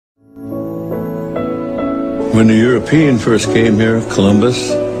When the European first came here,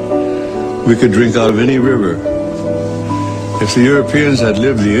 Columbus, we could drink out of any river. If the Europeans had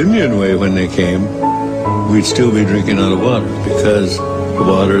lived the Indian way when they came, we'd still be drinking out of water because the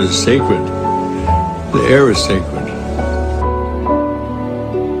water is sacred. The air is sacred.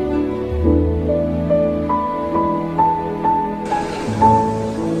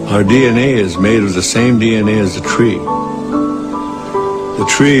 Our DNA is made of the same DNA as the tree. The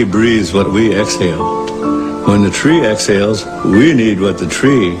tree breathes what we exhale. When the tree exhales, we need what the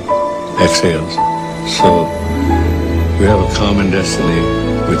tree exhales. So we have a common destiny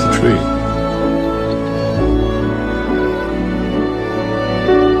with the tree.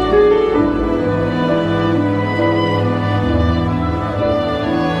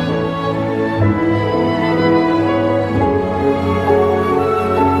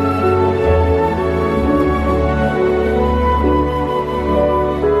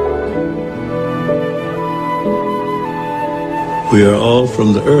 We are all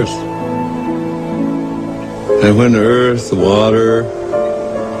from the earth. And when the earth, the water,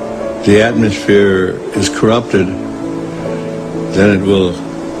 the atmosphere is corrupted, then it will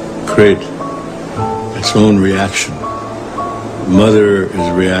create its own reaction. Mother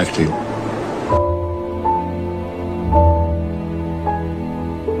is reacting.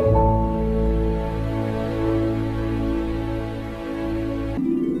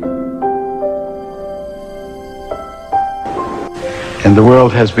 And the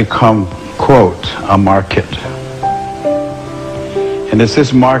world has become, quote, a market. And it's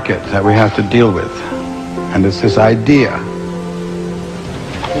this market that we have to deal with. And it's this idea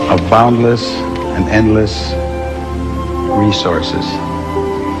of boundless and endless resources.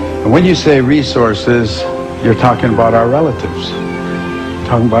 And when you say resources, you're talking about our relatives. You're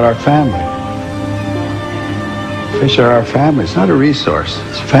talking about our family. Fish are our family. It's not a resource,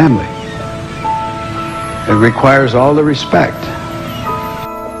 it's family. It requires all the respect.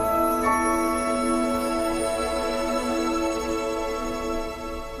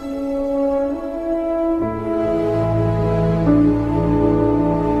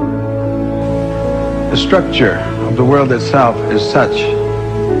 The structure of the world itself is such.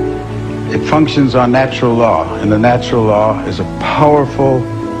 It functions on natural law, and the natural law is a powerful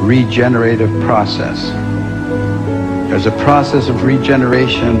regenerative process. There's a process of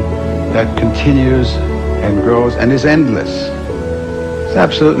regeneration that continues and grows and is endless. It's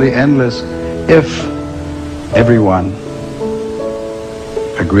absolutely endless if everyone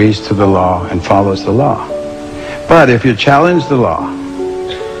agrees to the law and follows the law. But if you challenge the law,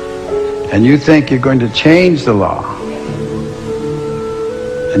 and you think you're going to change the law,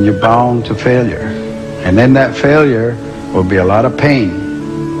 then you're bound to failure. And in that failure will be a lot of pain,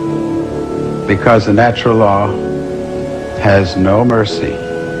 because the natural law has no mercy.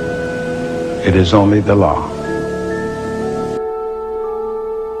 It is only the law.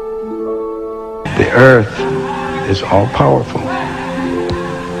 The earth is all-powerful.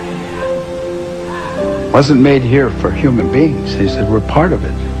 It wasn't made here for human beings. He said we're part of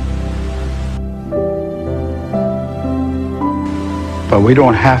it. But we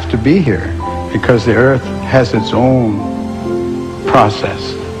don't have to be here because the earth has its own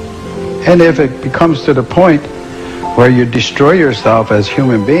process. And if it becomes to the point where you destroy yourself as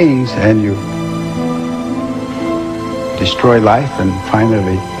human beings and you destroy life and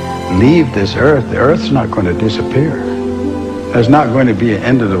finally leave this earth, the earth's not going to disappear. There's not going to be an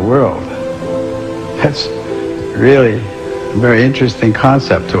end of the world. That's really a very interesting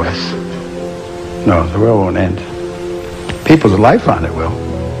concept to us. No, the world won't end. People's life on it will.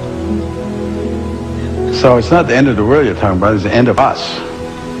 So it's not the end of the world you're talking about, it's the end of us.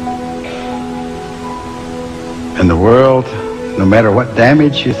 And the world, no matter what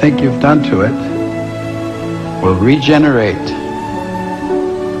damage you think you've done to it, will regenerate,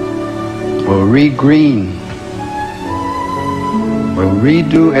 will regreen, will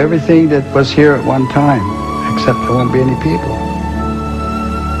redo everything that was here at one time, except there won't be any people.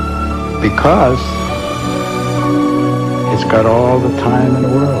 Because it's got all the time in the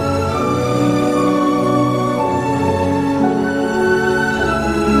world.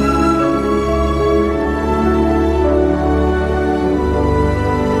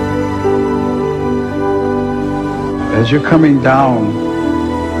 As you're coming down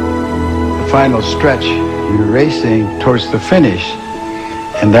the final stretch, you're racing towards the finish,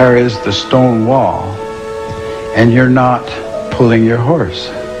 and there is the stone wall, and you're not pulling your horse.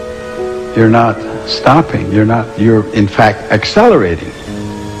 You're not stopping. You're in fact accelerating.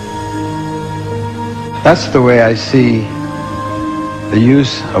 That's the way I see the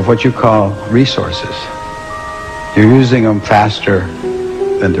use of what you call resources. You're using them faster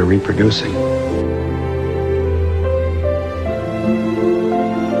than they're reproducing.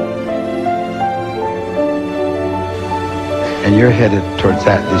 and you're headed towards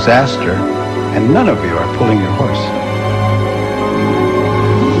that disaster, and none of you are pulling your horse.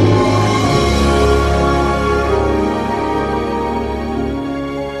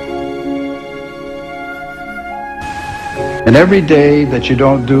 And every day that you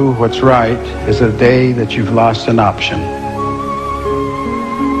don't do what's right is a day that you've lost an option.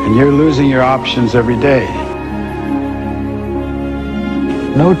 And you're losing your options every day.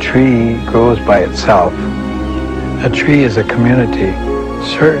 No tree grows by itself. A tree is a community.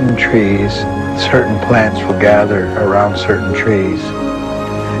 Certain trees, certain plants will gather around certain trees,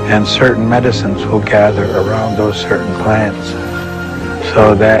 and certain medicines will gather around those certain plants.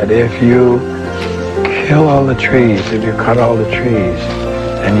 So that if you kill all the trees, if you cut all the trees,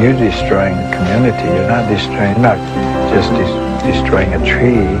 then you're destroying the community. You're not just destroying a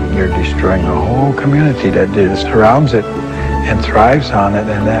tree, you're destroying a whole community that surrounds it and thrives on it,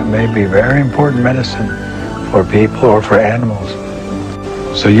 and that may be very important medicine for people or for animals.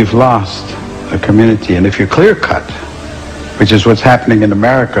 So you've lost a community, and if you clear cut, which is what's happening in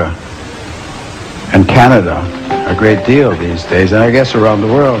America and Canada a great deal these days, and I guess around the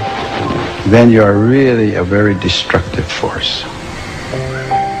world, then you are really a very destructive force.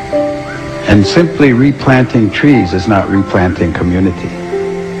 And simply replanting trees is not replanting community.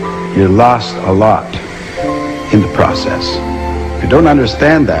 You lost a lot in the process. If you don't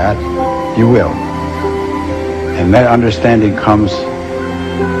understand that, you will. And that understanding comes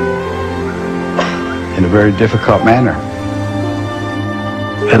in a very difficult manner.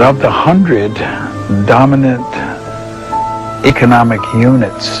 That of the 100 dominant economic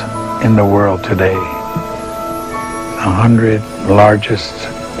units in the world today, 100 largest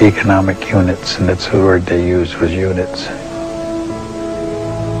economic units, and that's the word they used, was units.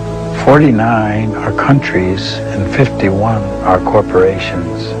 49 are countries and 51 are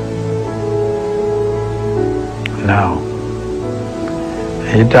corporations. Now,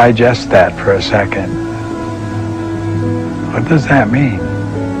 you digest that for a second. What does that mean?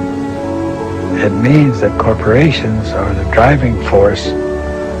 It means that corporations are the driving force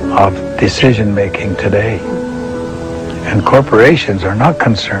of decision-making today. And corporations are not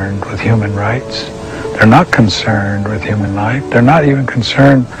concerned with human rights. They're not concerned with human life. They're not even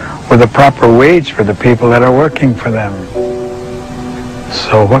concerned with a proper wage for the people that are working for them.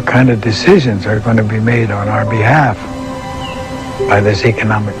 So what kind of decisions are going to be made on our behalf by this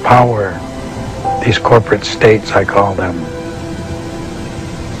economic power, these corporate states, I call them?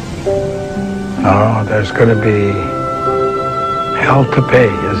 Oh, there's going to be hell to pay,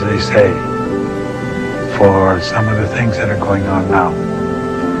 as they say, for some of the things that are going on now.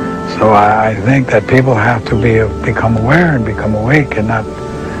 So I think that people have to become aware and become awake, and not,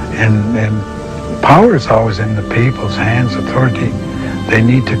 and power is always in the people's hands, authority. They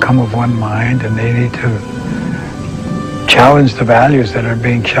need to come of one mind, and they need to challenge the values that are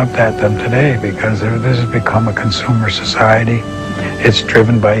being shoved at them today, because this has become a consumer society. It's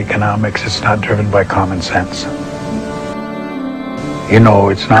driven by economics. It's not driven by common sense. You know,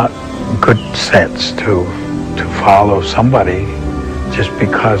 it's not good sense to follow somebody just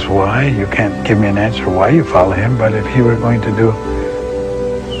because. Why? You can't give me an answer why you follow him, but if you were going to do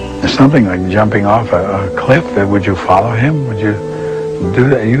something like jumping off a cliff, would you follow him? Would you do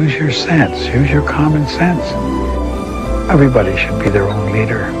that? Use your sense. Use your common sense. Everybody should be their own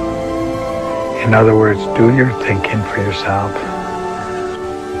leader. In other words, do your thinking for yourself.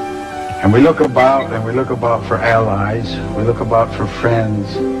 And we look about for allies, we look about for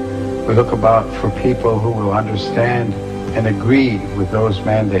friends, we look about for people who will understand and agree with those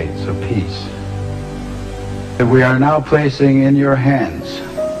mandates of peace. That we are now placing in your hands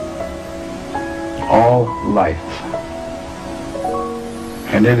all life.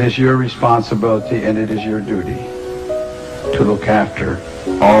 And it is your responsibility and it is your duty to look after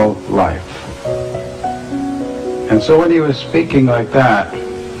all life. And so when he was speaking like that,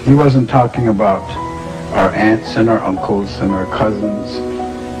 he wasn't talking about our aunts and our uncles and our cousins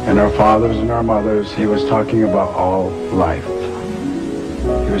and our fathers and our mothers. He was talking about all life.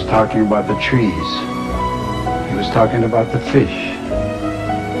 He was talking about the trees. He was talking about the fish,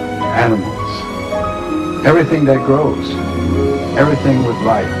 animals, everything that grows, everything with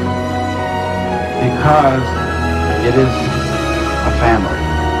life. Because it is a family.